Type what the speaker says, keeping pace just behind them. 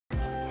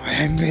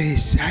am very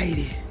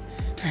excited.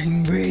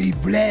 I'm very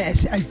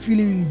blessed. I'm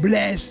feeling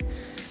blessed.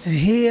 And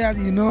here,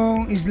 you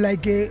know, it's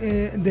like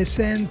the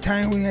same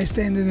time when I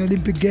stand in the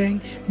Olympic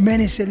Games.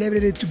 Many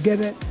celebrated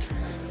together.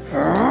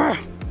 I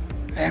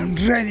am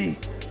ready.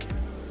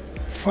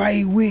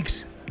 5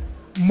 weeks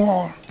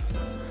more.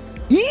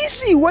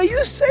 Easy, why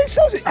you say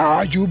something?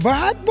 Are you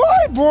bad boy,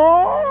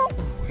 bro?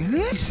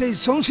 Really? Say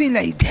something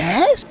like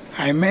that?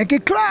 I make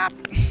it clap.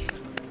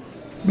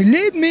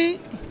 Believe me.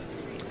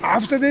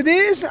 After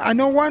this, I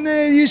don't want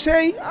you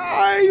say,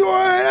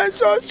 I'm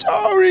so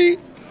sorry.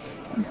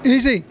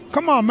 Easy,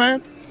 come on,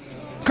 man.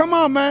 Come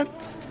on, man.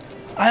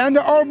 I am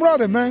the old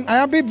brother, man. I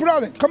am big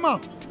brother. Come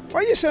on.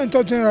 Why you saying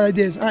something like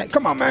this? All right,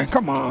 come on, man.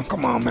 Come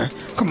on, man.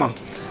 Come on.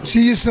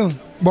 See you soon,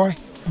 boy.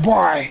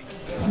 Boy.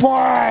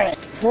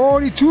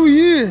 42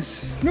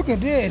 years. Look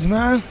at this,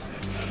 man.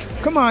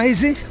 Come on,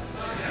 Easy.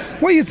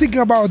 What are you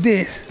thinking about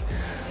this?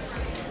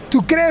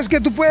 ¿Tú crees que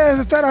tú puedes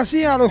estar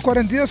así a los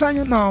 42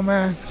 años? No,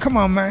 man. Come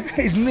on, man.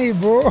 It's me,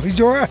 bro.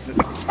 Yoel.